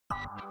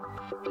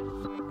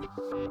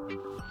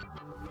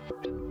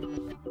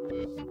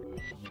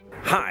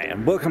Hi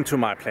and welcome to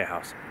my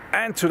playhouse,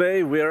 and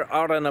today we're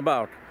out and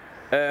about.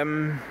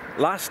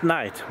 Last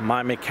night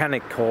my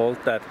mechanic called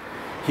that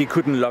he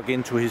couldn't log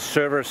into his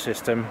server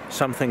system,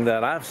 something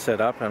that I've set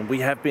up and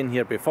we have been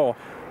here before,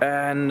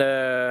 and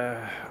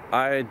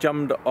I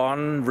jumped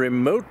on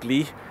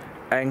remotely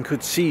and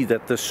could see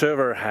that the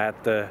server had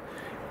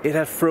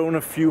thrown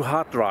a few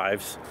hard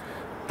drives,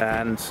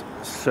 and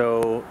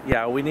so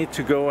yeah, we need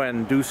to go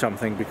and do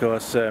something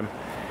because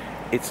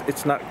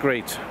it's not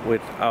great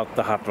without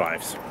the hard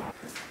drives.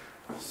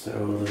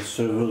 So the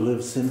server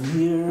lives in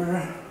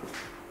here.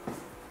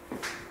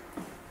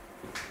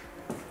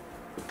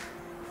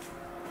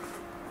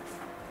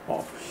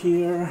 Up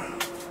here.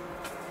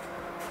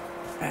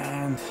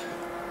 And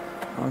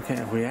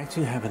okay, we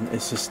actually have an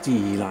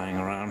SSD lying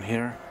around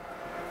here.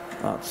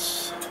 I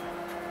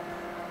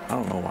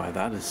don't know why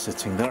that is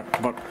sitting there,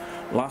 but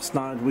last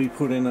night we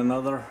put in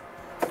another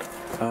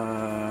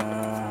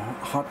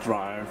hard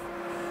drive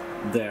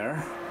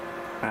there,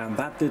 and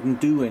that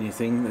didn't do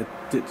anything. It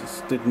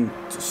didn't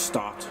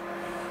start.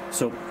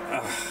 So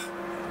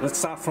let's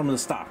start from the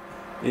start.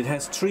 It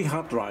has 3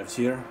 hard drives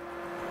here.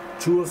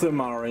 2 of them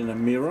are in a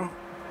mirror,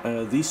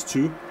 these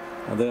 2,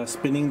 and they are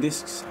spinning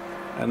disks,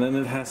 and then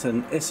it has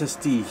an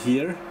SSD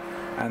here,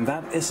 and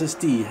that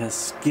SSD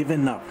has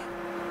given up,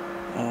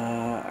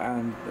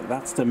 and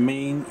that's the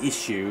main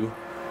issue.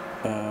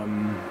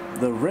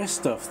 The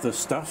rest of the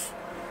stuff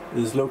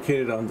is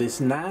located on this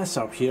NAS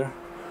up here,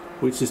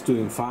 which is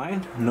doing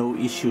fine, no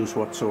issues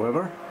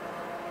whatsoever.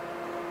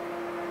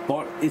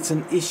 But it's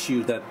an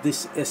issue that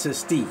this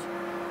SSD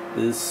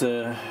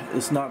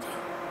is not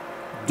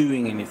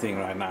doing anything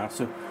right now,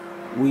 so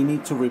we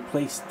need to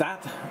replace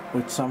that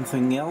with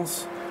something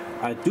else.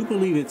 I do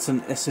believe it's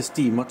an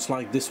SSD much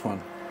like this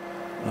one.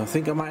 I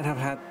think I might have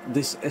had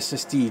this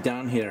SSD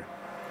down here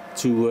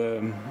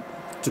to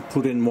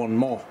put in one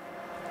more,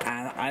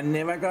 and I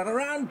never got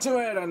around to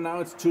it, and now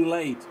it's too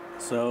late.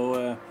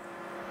 So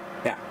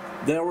yeah,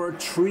 there were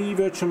 3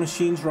 virtual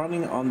machines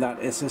running on that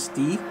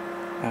SSD,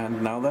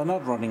 and now they're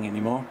not running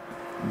anymore.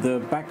 The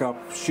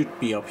backup should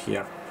be up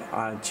here.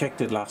 I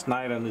checked it last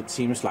night and it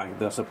seems like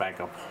there's a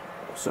backup.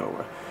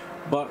 So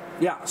but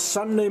yeah,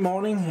 Sunday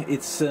morning,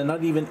 it's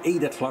not even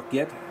 8 o'clock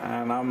yet,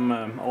 and I'm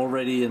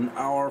already an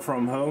hour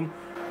from home.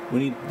 We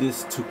need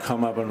this to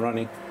come up and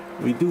running.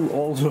 We do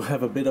also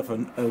have a bit of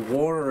a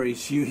water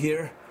issue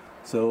here,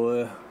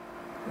 so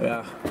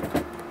yeah.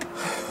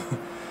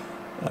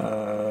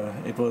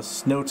 It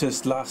was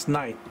noticed last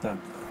night that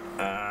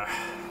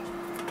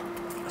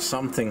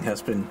something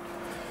has been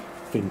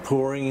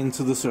pouring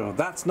into the server.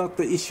 That's not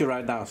the issue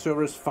right now.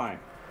 Server is fine.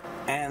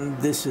 And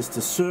this is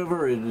the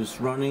server. It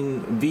is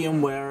running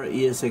VMware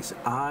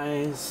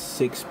ESXi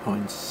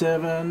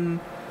 6.7,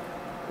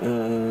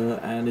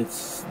 and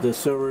the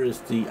server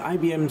is the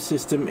IBM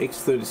System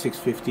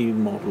X3650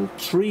 Model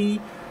 3.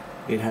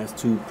 It has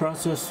 2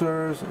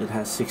 processors. It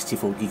has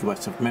 64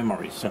 gigabytes of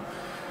memory. So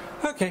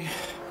okay,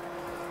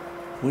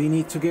 we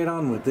need to get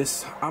on with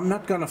this. I'm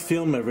not gonna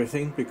film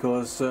everything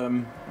because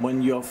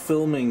when you're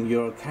filming,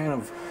 you're kind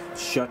of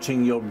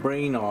shutting your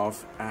brain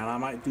off, and I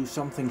might do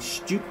something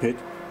stupid.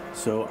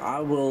 So I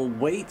will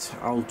wait,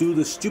 I'll do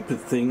the stupid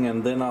thing,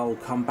 and then I'll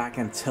come back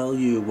and tell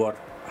you what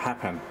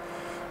happened.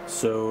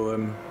 So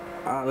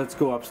let's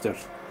go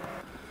upstairs.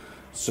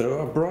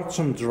 So I brought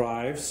some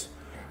drives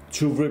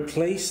to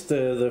replace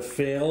the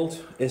failed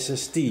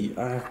SSD.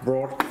 I have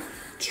brought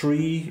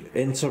 3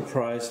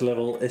 enterprise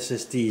level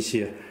SSDs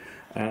here,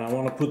 and I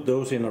want to put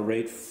those in a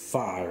RAID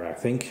 5, I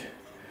think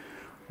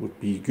would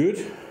be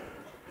good.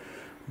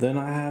 Then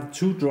I have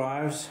 2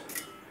 drives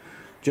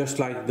just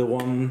like the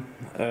one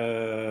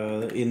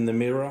in the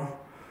mirror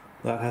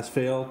that has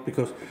failed,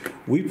 because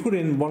we put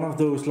in one of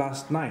those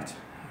last night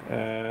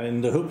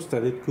in the hopes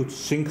that it could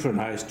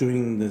synchronize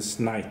during this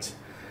night,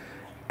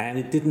 and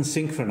it didn't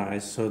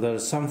synchronize, so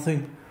there's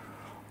something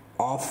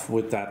off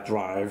with that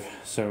drive.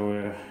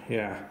 So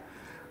yeah,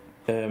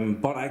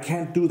 but I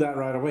can't do that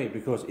right away,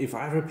 because if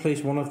I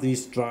replace one of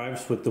these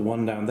drives with the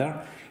one down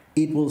there,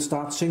 it will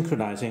start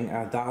synchronizing,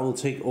 and that will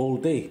take all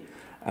day,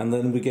 and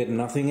then we get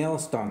nothing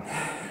else done.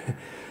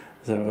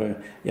 So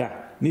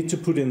yeah, need to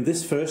put in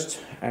this first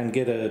and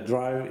get a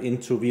drive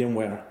into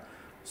VMware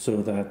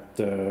so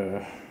that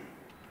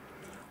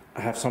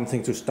I have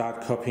something to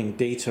start copying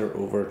data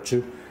over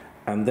to,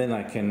 and then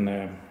I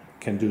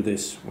can do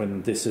this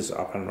when this is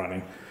up and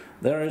running.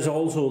 There is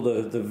also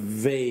the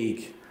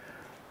vague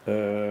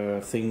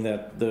thing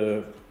that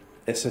the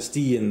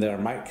SSD in there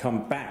might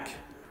come back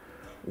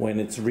when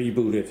it's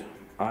rebooted.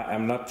 I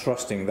am not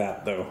trusting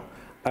that though.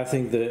 I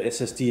think the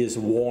SSD is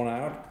worn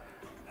out,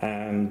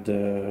 and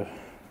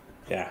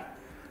yeah,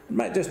 it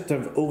might just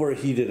have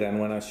overheated, and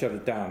when I shut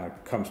it down it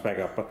comes back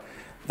up, but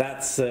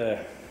that's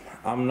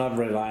I'm not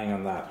relying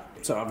on that.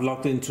 So I've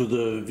logged into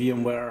the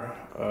VMware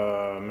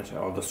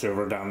or the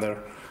server down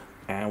there,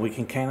 and we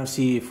can kind of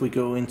see if we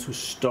go into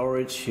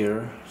storage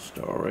here.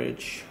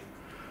 Storage,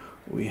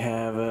 we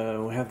have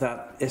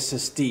that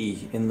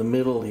SSD in the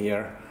middle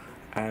here,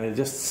 and it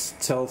just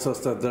tells us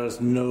that there's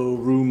no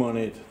room on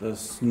it.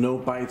 There's no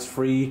bytes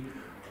free,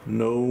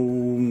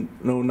 no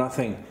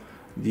nothing.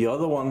 The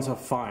other ones are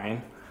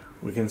fine.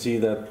 We can see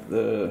that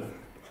the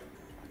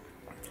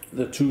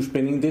 2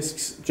 spinning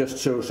disks just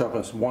shows up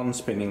as 1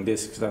 spinning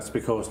disk. That's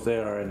because they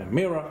are in a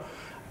mirror.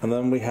 And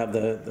then we have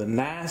the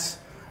NAS,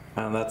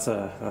 and that's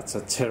a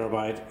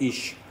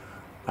terabyte-ish,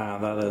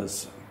 and that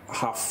is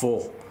half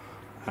full.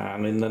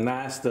 And in the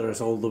NAS there's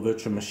all the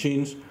virtual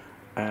machines,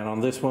 and on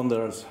this one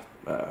there's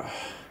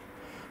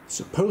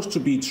supposed to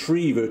be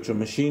 3 virtual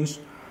machines,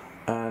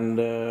 and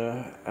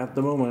at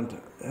the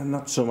moment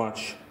not so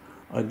much.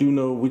 I do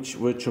know which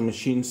virtual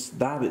machines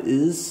that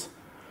is,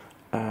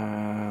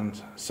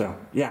 and so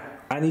yeah,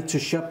 I need to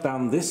shut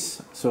down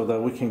this so that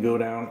we can go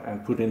down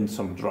and put in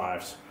some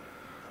drives.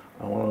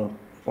 I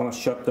want to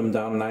shut them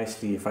down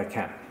nicely if I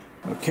can.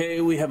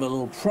 Okay, we have a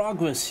little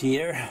progress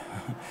here.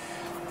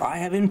 I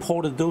have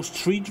imported those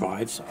 3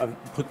 drives. I've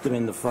put them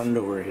in the front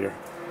over here.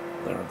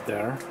 They're up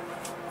there.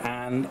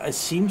 And it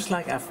seems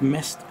like I've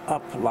messed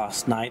up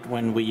last night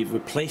when we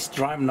replaced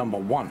drive number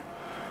 1.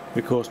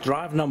 Because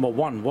drive number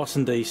 1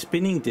 wasn't a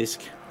spinning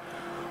disk.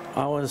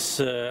 I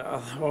was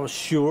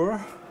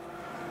sure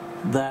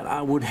that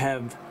I would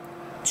have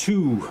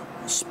 2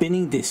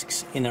 spinning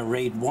disks in a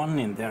RAID 1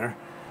 in there,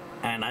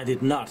 and I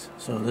did not.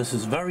 So this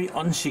is very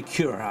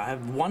unsecure. I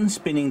have 1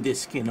 spinning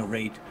disk in a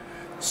RAID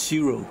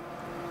 0.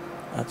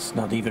 That's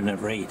not even a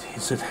RAID,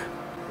 is it?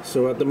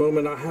 So at the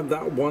moment I have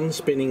that 1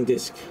 spinning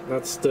disk.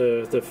 That's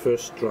the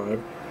first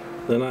drive.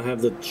 Then I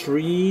have the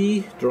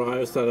 3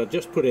 drives that I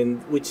just put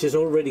in, which is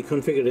already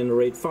configured in a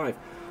RAID 5.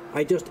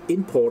 I just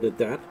imported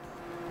that.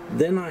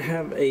 Then I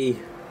have a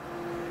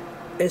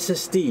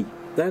SSD.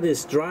 That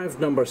is drive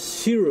number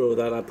 0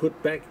 that I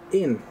put back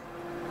in,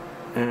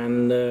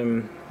 and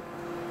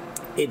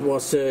it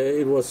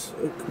was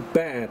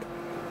bad,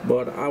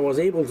 but I was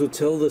able to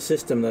tell the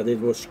system that it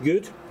was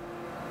good,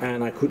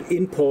 and I could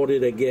import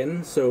it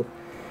again. So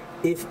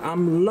if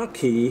I'm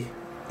lucky,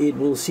 it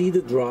will see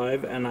the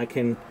drive and I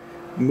can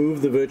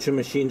move the virtual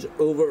machines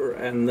over,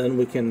 and then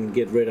we can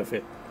get rid of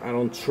it. I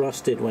don't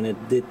trust it when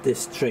it did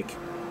this trick,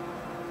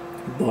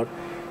 but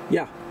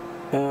yeah,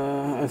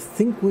 I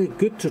think we're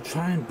good to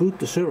try and boot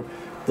the server.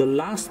 The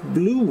last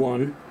blue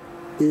one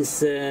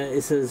is a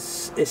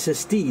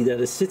SSD that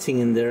is sitting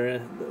in there,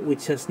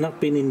 which has not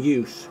been in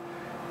use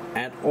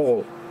at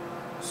all.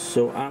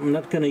 So I'm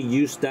not going to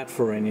use that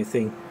for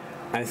anything.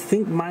 I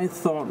think my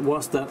thought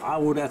was that I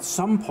would at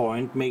some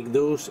point make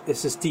those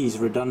SSDs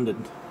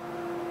redundant,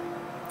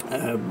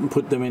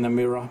 put them in a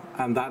mirror,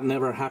 and that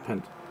never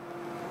happened.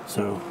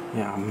 So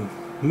yeah,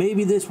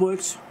 maybe this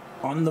works.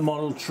 On the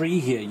Model 3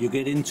 here, you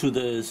get into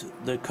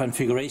the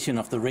configuration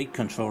of the RAID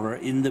controller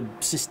in the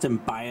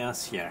system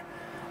BIOS here,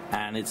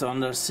 and it's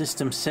under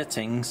system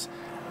settings,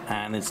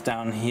 and it's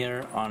down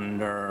here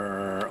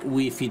under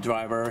Wi-Fi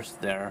drivers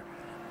there,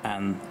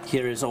 and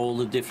here is all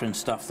the different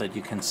stuff that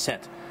you can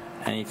set.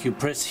 And if you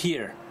press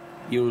here,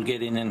 you will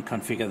get in and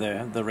configure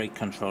the RAID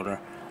controller,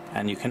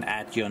 and you can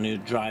add your new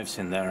drives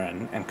in there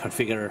and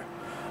configure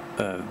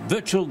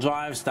virtual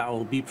drives that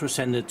will be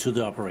presented to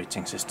the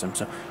operating system.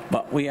 So,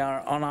 but we are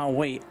on our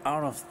way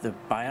out of the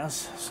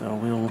BIOS, so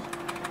we'll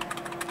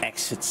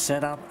exit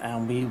setup,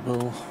 and we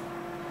will.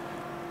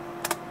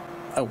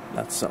 Oh,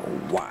 that's a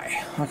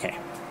Y. Okay,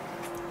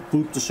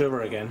 boot the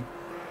server again.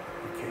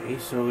 Okay,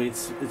 so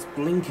it's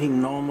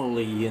blinking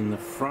normally in the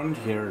front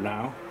here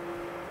now.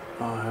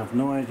 I have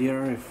no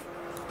idea if,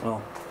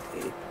 well,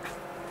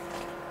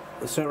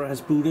 the server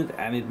has booted,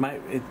 and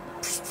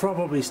it's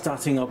probably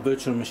starting up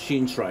virtual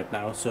machines right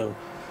now. So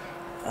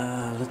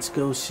let's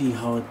go see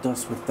how it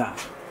does with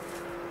that.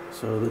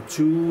 So the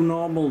 2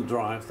 normal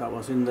drives that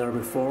was in there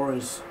before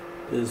is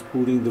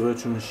booting the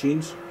virtual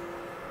machines.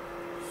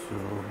 So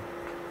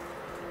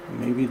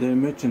maybe the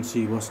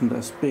emergency wasn't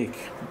as big,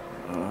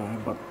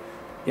 but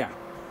yeah,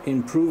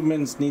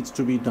 improvements needs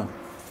to be done.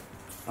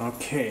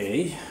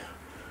 Okay,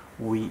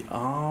 we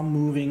are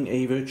moving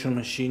a virtual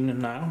machine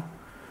now.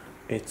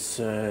 It's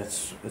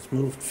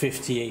moved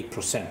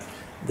 58%.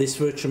 This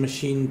virtual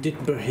machine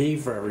did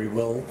behave very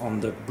well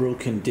on the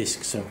broken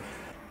disk, so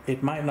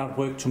it might not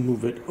work to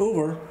move it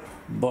over,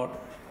 but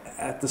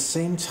at the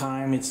same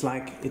time it's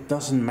like it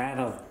doesn't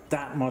matter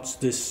that much,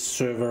 this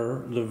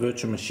server, the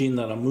virtual machine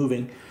that I'm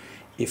moving,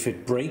 if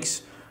it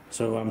breaks.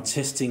 So I'm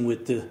testing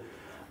with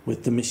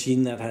the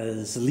machine that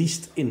has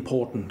least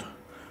important,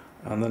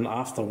 and then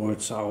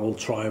afterwards I will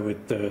try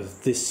with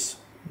this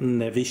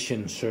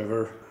Navision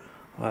server.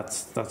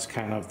 That's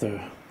kind of the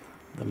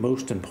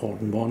most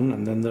important one,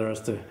 and then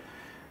there's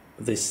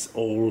this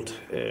old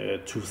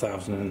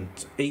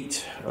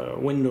 2008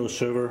 Windows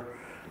server,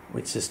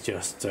 which is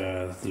just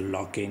the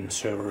login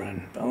server,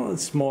 and well,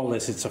 it's more or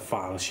less it's a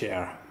file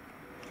share.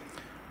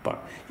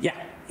 But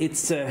yeah,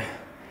 it's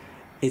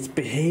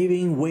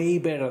behaving way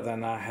better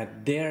than I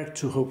had dared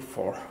to hope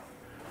for.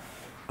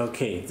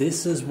 Okay,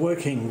 this is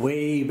working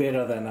way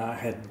better than I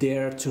had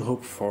dared to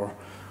hope for.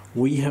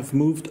 we have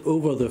moved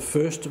over the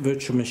first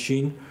virtual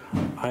machine.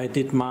 I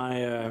did my,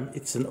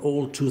 it's an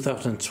old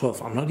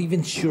 2012. I'm not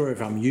even sure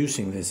if I'm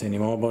using this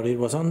anymore, but it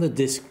was on the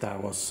disk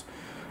that was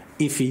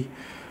iffy.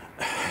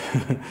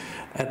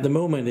 At the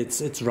moment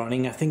it's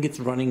running. I think it's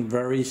running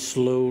very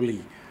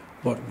slowly.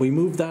 But we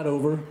moved that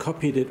over,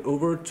 copied it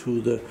over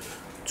to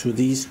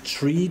these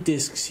 3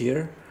 disks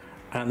here,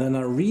 and then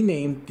I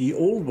renamed the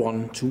old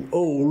one to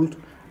old,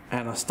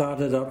 and I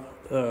started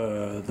up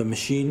the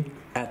machine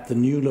at the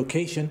new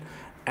location,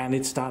 and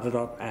it started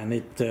up and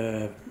it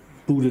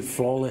booted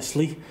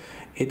flawlessly.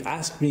 It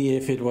asked me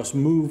if it was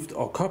moved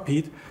or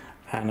copied,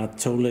 and I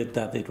told it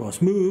that it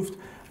was moved,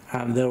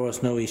 and there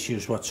was no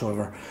issues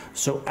whatsoever.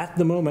 So at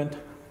the moment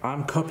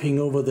I'm copying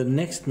over the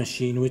next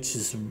machine, which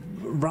is a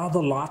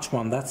rather large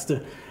one. That's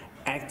the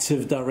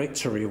Active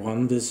Directory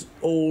one, this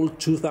old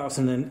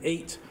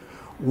 2008,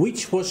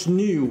 which was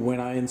new when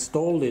I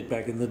installed it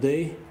back in the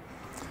day.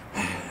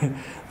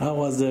 That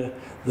was the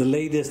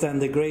latest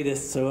and the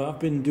greatest, so I've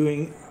been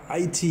doing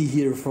IT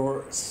here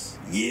for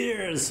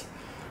years.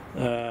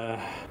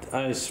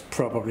 I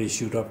probably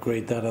should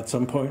upgrade that at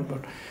some point,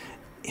 but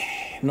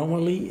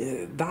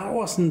normally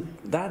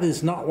that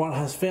is not what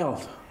has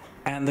failed.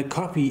 And the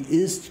copy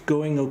is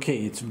going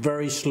okay. It's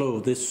very slow.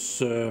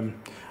 This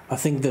I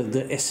think that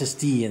the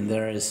SSD in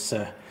there is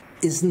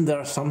isn't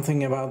there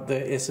something about the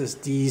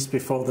SSDs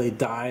before they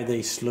die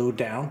they slow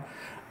down,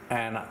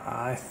 and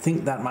I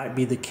think that might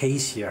be the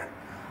case here,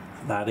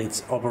 that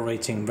it's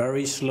operating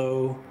very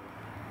slow,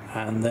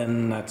 and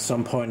then at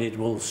some point it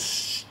will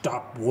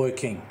stop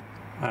working,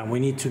 and we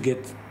need to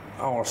get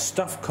our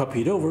stuff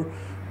copied over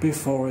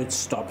before it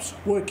stops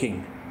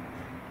working.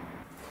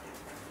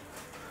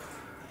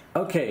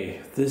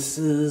 Okay, this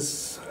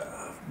is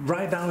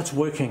right now it's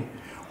working.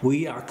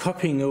 We are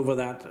copying over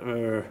that.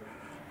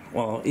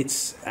 Well,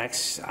 it's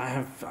actually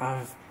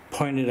I've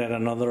pointed at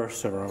another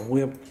server.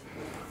 We're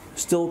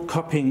still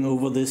copying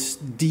over this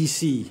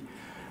DC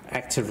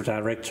Active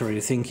Directory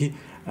thingy,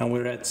 and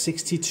we're at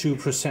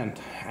 62%,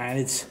 and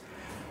it's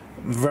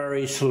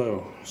very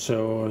slow.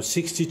 So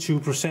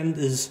 62%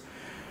 is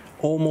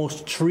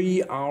almost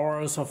 3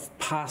 hours of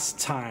past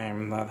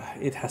time that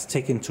it has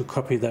taken to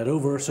copy that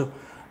over. So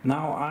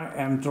now I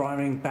am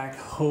driving back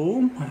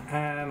home,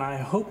 and I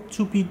hope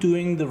to be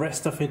doing the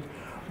rest of it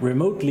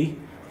remotely.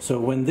 So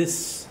when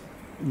this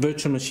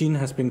virtual machine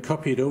has been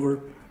copied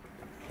over,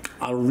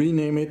 I'll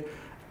rename it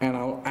and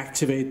I'll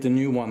activate the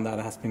new one that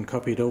has been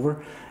copied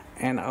over,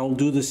 and I'll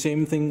do the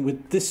same thing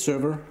with this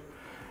server.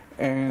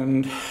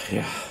 And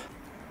yeah,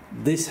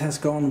 this has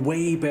gone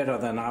way better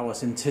than I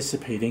was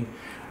anticipating.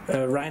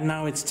 Right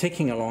now it's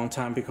taking a long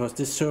time because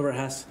this server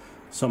has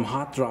some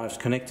hard drives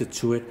connected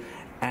to it,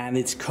 and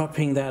it's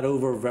copying that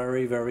over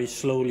very, very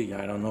slowly.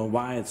 I don't know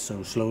why it's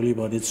so slowly,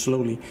 but it's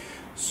slowly.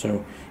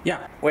 So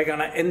yeah, we're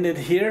gonna end it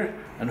here,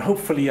 and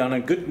hopefully on a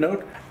good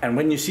note. And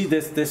when you see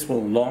this, this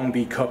will long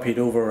be copied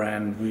over,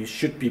 and we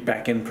should be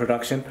back in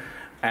production.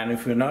 And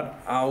if we're not,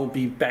 I'll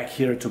be back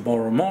here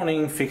tomorrow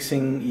morning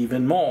fixing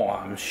even more,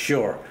 I'm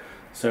sure.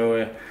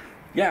 So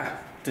yeah,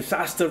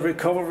 disaster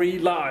recovery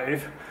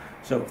live.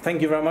 So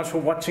thank you very much for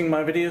watching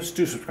my videos.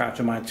 Do subscribe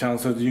to my channel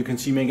so that you can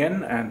see me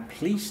again, and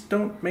please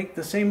don't make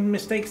the same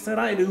mistakes that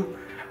I do.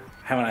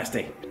 Have a nice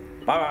day.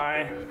 Bye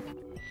bye.